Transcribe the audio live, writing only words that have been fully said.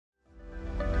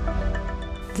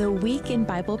The Week in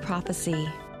Bible Prophecy,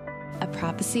 a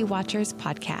Prophecy Watchers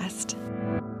podcast.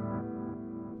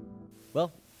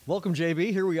 Well, welcome,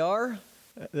 JB. Here we are.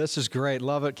 This is great.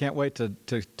 Love it. Can't wait to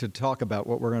talk about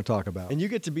what we're going to talk about. And you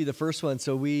get to be the first one.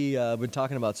 So we've been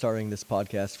talking about starting this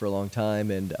podcast for a long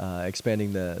time and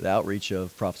expanding the outreach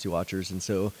of Prophecy Watchers. And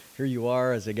so here you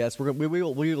are as a guest. We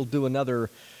will do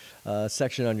another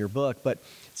section on your book. But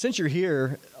since you're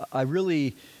here,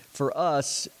 for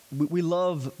us, we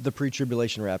love the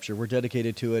pre-tribulation rapture. We're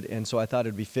dedicated to it. And so I thought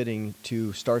it'd be fitting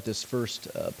to start this first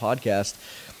podcast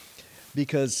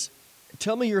because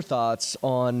tell me your thoughts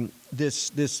on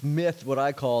this myth, what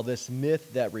I call this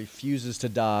myth that refuses to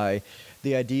die,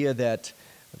 the idea that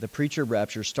the pre-trib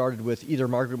rapture started with either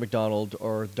Margaret MacDonald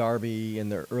or Darby in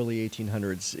the early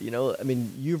 1800s. You know, I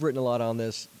mean, you've written a lot on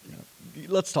this.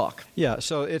 Let's talk. Yeah,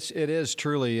 so it is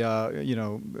truly,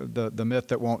 the myth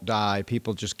that won't die.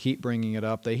 People just keep bringing it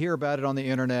up. They hear about it on the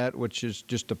internet, which is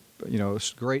just a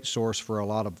great source for a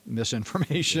lot of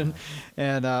misinformation.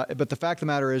 Yeah. But the fact of the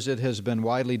matter is, it has been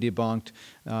widely debunked.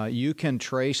 You can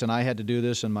trace, and I had to do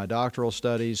this in my doctoral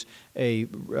studies, a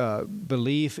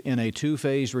belief in a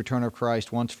two-phase return of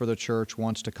Christ, once for the church,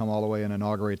 once to come all the way and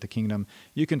inaugurate the kingdom.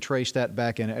 You can trace that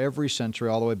back in every century,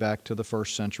 all the way back to the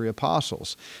first century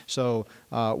apostles. So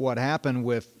what happened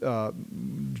with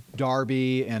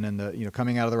Darby and in the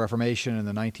coming out of the Reformation in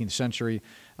the 19th century,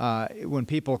 when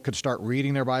people could start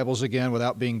reading their Bibles again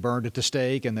without being burned at the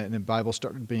stake, and the Bible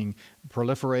started being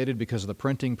proliferated because of the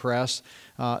printing press,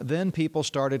 then people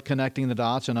started connecting the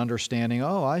dots and understanding,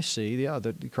 oh, I see,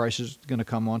 that Christ is going to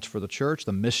come once for the church,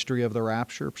 the mystery of the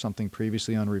rapture, something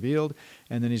previously unrevealed,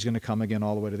 and then he's going to come again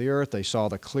all the way to the earth. They saw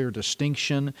the clear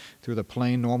distinction through the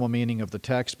plain, normal meaning of the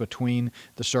text between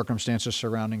the circumstances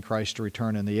surrounding Christ's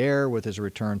return in the air with his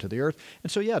return to the earth.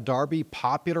 And so, Darby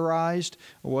popularized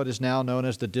what is now known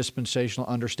as the dispensational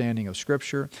understanding of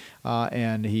Scripture,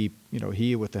 and he,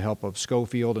 with the help of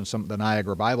Scofield and some of the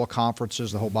Niagara Bible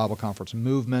conferences, the whole Bible conference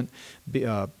movement,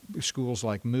 schools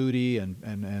like Moody and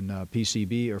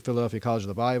PCB or Philadelphia College of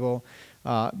the Bible,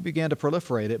 began to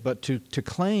proliferate it. But to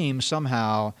claim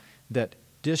somehow that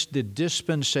the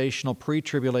dispensational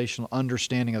pre-tribulational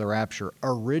understanding of the rapture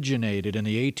originated in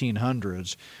the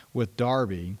 1800s with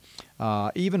Darby.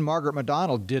 Even Margaret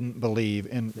MacDonald didn't believe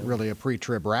in really a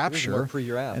pre-trib rapture,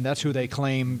 and that's who they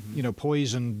claim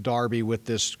poisoned Darby with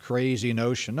this crazy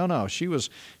notion. No, she was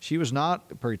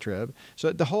not pre-trib.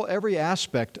 So every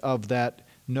aspect of that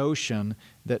notion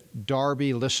that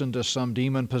Darby listened to some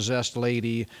demon-possessed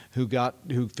lady who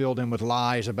filled him with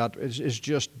lies about is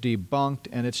just debunked,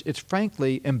 and it's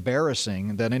frankly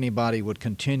embarrassing that anybody would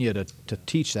continue to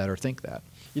teach that or think that.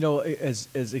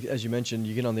 As you mentioned,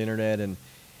 you get on the internet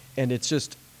and it's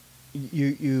just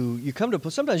you come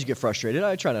to sometimes you get frustrated.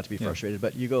 I try not to be frustrated,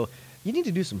 but you go, you need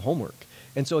to do some homework.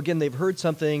 And so again, they've heard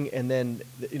something, and then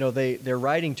they're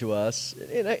writing to us,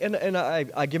 and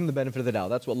I give them the benefit of the doubt.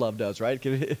 That's what love does, right?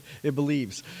 It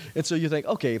believes. And so you think,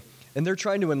 okay, and they're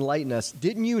trying to enlighten us.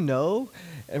 Didn't you know?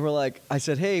 And we're like, I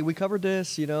said, hey, we covered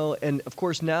this, and of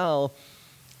course now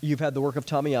you've had the work of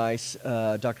Tommy Ice,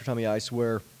 Dr. Tommy Ice,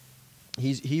 where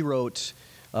he wrote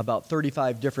about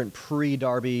 35 different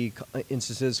pre-Darby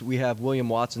instances. We have William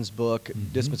Watson's book,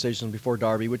 Dispensation Before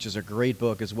Darby, which is a great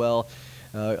book as well,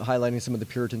 highlighting some of the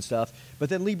Puritan stuff. But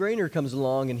then Lee Brainerd comes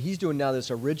along, and he's doing now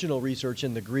this original research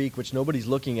in the Greek, which nobody's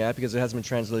looking at because it hasn't been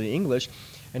translated in English,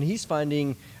 and he's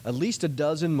finding at least a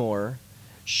dozen more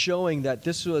showing that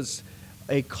this was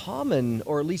a common,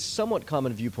 or at least somewhat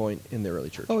common, viewpoint in the early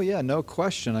church. Oh yeah, no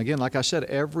question. Again, like I said,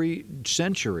 every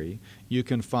century you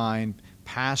can find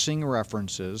passing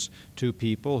references to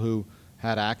people who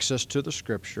had access to the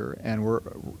Scripture and were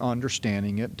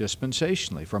understanding it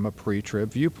dispensationally from a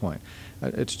pre-trib viewpoint.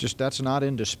 That's not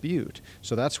in dispute.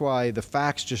 So that's why the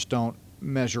facts just don't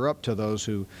measure up to those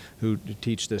who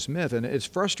teach this myth. And it's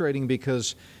frustrating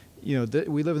because we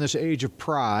live in this age of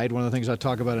pride. One of the things I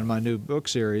talk about in my new book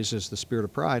series is the spirit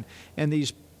of pride. And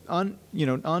these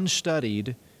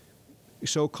unstudied,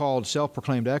 so-called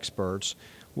self-proclaimed experts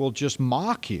will just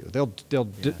mock you. They'll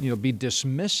be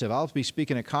dismissive. I'll be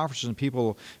speaking at conferences, and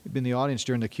people in the audience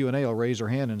during the Q&A will raise their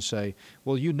hand and say,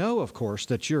 well, of course,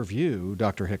 that your view,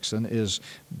 Dr. Hickson, is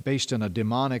based in a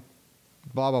demonic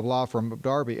blah, blah, blah from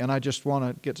Darby. And I just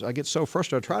want to I get so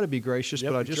frustrated. I try to be gracious,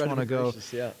 but I just want to go,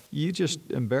 you just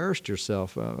embarrassed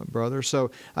yourself, brother.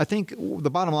 So I think the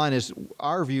bottom line is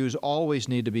our views always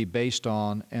need to be based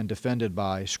on and defended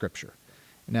by Scripture.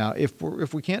 Now, if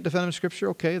we can't defend them in Scripture,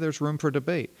 okay, there's room for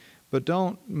debate. But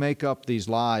don't make up these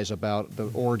lies about the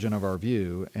origin of our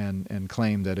view and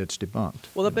claim that it's debunked.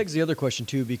 Well, that begs the other question,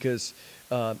 too, because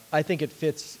I think it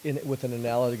fits in with an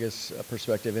analogous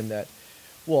perspective in that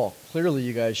Well, clearly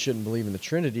you guys shouldn't believe in the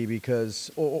Trinity because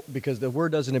the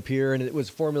word doesn't appear and it was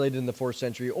formulated in the 4th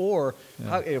century. Or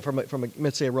from a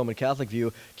let's say a Roman Catholic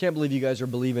view, can't believe you guys are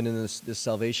believing in this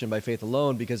salvation by faith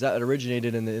alone because that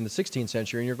originated in the 16th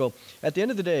century. And you go, at the end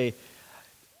of the day,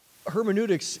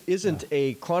 hermeneutics isn't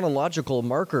a chronological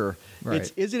marker.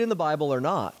 Right. Is it in the Bible or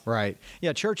not? Right.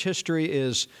 Yeah, church history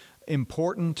is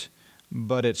important,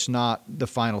 but it's not the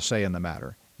final say in the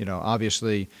matter.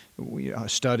 Obviously,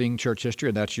 studying church history,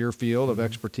 and that's your field of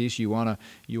expertise. You want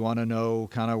to know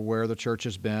kind of where the church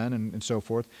has been and so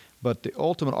forth. But the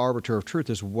ultimate arbiter of truth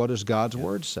is, what does God's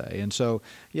word say? And so,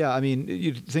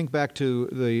 you think back to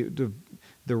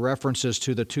the references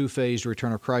to the two-phased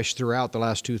return of Christ throughout the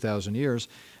last 2,000 years.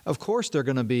 Of course, they're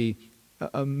going to be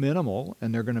minimal,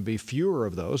 and they're going to be fewer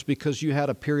of those because you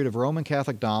had a period of Roman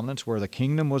Catholic dominance where the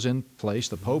kingdom was in place,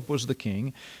 the Pope was the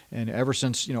king, and ever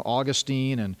since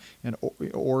Augustine and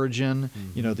Origen,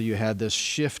 that you had this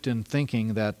shift in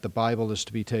thinking that the Bible is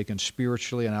to be taken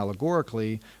spiritually and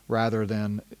allegorically rather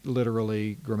than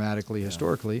literally, grammatically,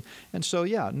 historically. And so,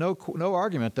 no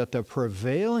argument that the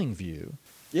prevailing view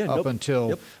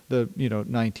until the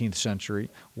 19th century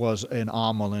was an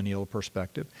amillennial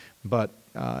perspective, but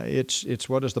it's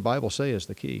what does the Bible say is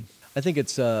the key. I think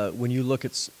it's when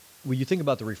you think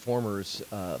about the reformers,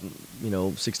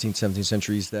 16th, 17th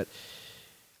centuries, that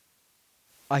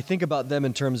I think about them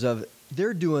in terms of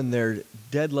they're doing their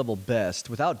dead level best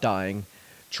without dying,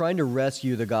 trying to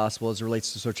rescue the gospel as it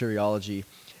relates to soteriology,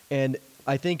 and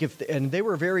I think they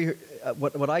were very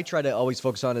what I try to always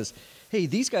focus on is, hey,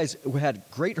 these guys had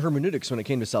great hermeneutics when it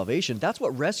came to salvation. That's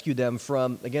what rescued them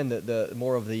from, again, the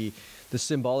more of the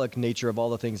symbolic nature of all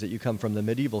the things that you come from the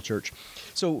medieval church.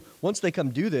 So once they come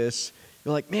do this,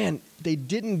 you're like, man, they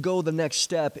didn't go the next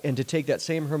step and to take that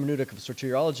same hermeneutic of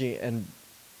soteriology and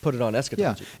put it on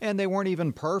eschatology. Yeah, and they weren't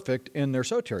even perfect in their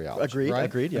soteriology.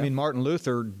 Agreed, yeah. I mean, Martin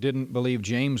Luther didn't believe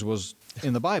James was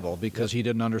in the Bible because he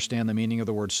didn't understand the meaning of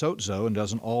the word sozo and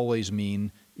doesn't always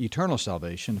mean eternal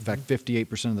salvation. In fact,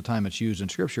 58% of the time it's used in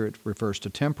Scripture, it refers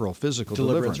to temporal, physical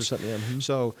deliverance. Or something.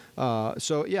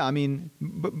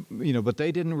 Yeah. But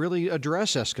they didn't really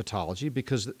address eschatology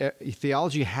because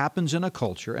theology happens in a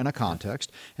culture and a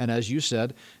context. And as you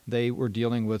said, they were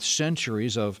dealing with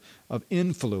centuries of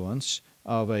influence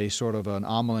of a sort of an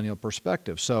amillennial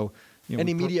perspective. So, and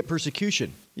immediate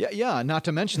persecution. Yeah, not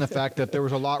to mention the fact that there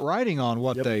was a lot writing on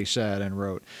what they said and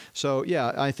wrote. So,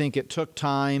 I think it took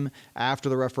time after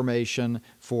the Reformation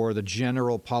for the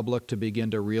general public to begin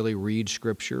to really read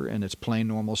Scripture in its plain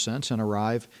normal sense and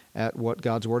arrive at what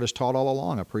God's Word has taught all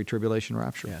along, a pre-tribulation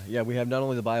rapture. Yeah, we have not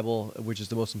only the Bible, which is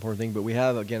the most important thing, but we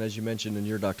have, again, as you mentioned in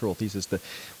your doctoral thesis,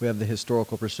 we have the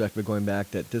historical perspective going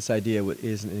back that this idea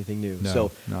isn't anything new. No,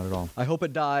 so not at all. I hope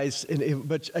it dies,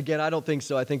 but again, I don't think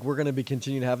so. I think we're going to be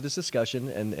continuing to have this discussion,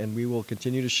 and we will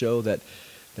continue to show that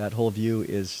whole view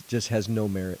just has no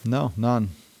merit. No, none.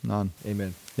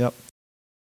 Amen. Yep.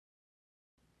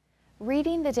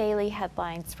 Reading the daily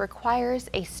headlines requires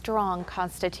a strong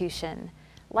constitution.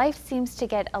 Life seems to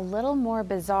get a little more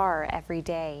bizarre every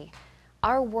day.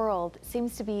 Our world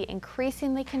seems to be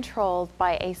increasingly controlled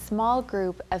by a small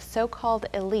group of so-called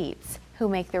elites who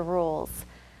make the rules,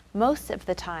 most of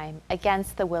the time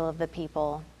against the will of the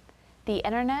people. The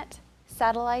internet,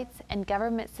 satellites, and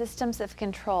government systems of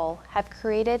control have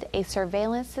created a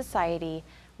surveillance society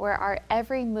where our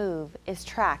every move is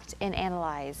tracked and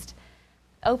analyzed.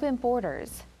 Open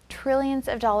borders, trillions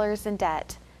of dollars in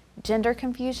debt, gender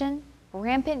confusion,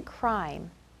 rampant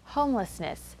crime,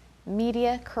 homelessness,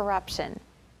 media corruption.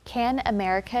 Can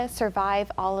America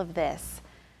survive all of this?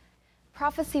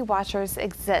 Prophecy Watchers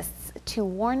exists to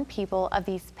warn people of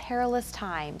these perilous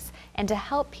times and to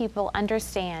help people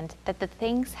understand that the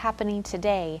things happening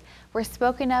today were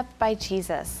spoken of by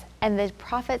Jesus and the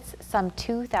prophets some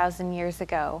 2,000 years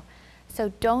ago.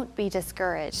 So don't be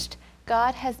discouraged.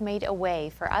 God has made a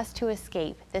way for us to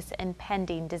escape this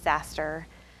impending disaster.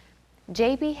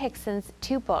 J.B. Hickson's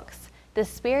 2 books, The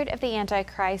Spirit of the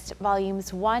Antichrist,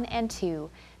 Volumes 1 and 2,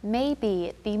 may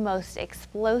be the most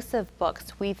explosive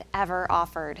books we've ever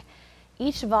offered.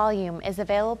 Each volume is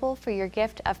available for your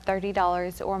gift of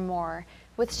 $30 or more,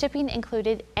 with shipping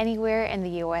included anywhere in the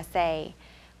USA.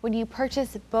 When you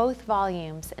purchase both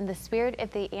volumes in the Spirit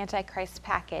of the Antichrist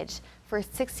package for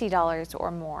 $60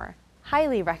 or more,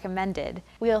 highly recommended,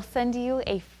 we'll send you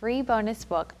a free bonus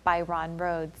book by Ron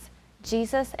Rhodes,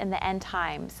 Jesus in the End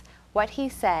Times, What He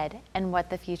Said and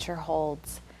What the Future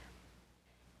Holds.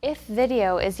 If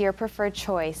video is your preferred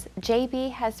choice,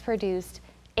 JB has produced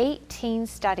 18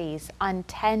 studies on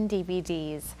 10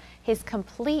 DVDs. His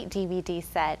complete DVD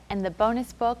set and the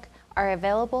bonus book are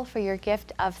available for your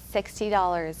gift of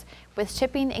 $60, with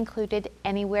shipping included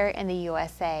anywhere in the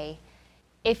USA.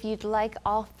 If you'd like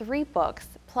all 3 books,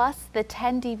 plus the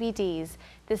 10 DVDs,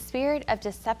 the Spirit of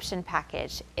Deception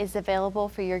package is available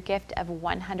for your gift of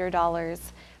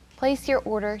 $100. Place your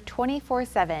order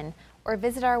 24/7 or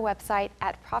visit our website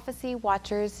at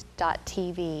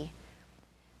prophecywatchers.tv.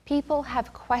 People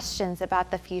have questions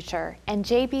about the future, and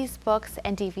JB's books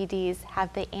and DVDs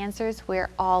have the answers we're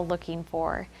all looking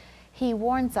for. He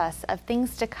warns us of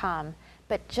things to come,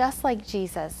 but just like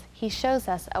Jesus, he shows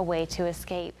us a way to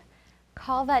escape.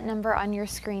 Call that number on your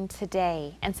screen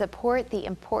today and support the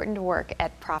important work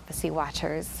at Prophecy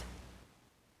Watchers.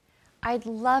 I'd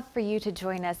love for you to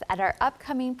join us at our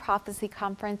upcoming Prophecy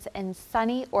Conference in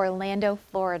sunny Orlando,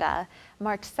 Florida,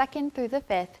 March 2nd through the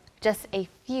 5th, just a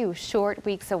few short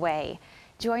weeks away.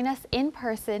 Join us in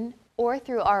person or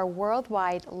through our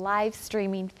worldwide live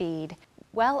streaming feed.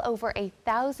 Well over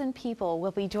 1,000 people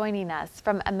will be joining us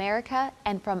from America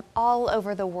and from all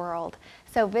over the world.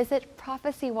 So visit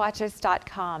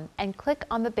prophecywatchers.com and click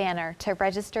on the banner to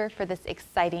register for this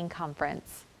exciting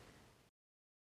conference.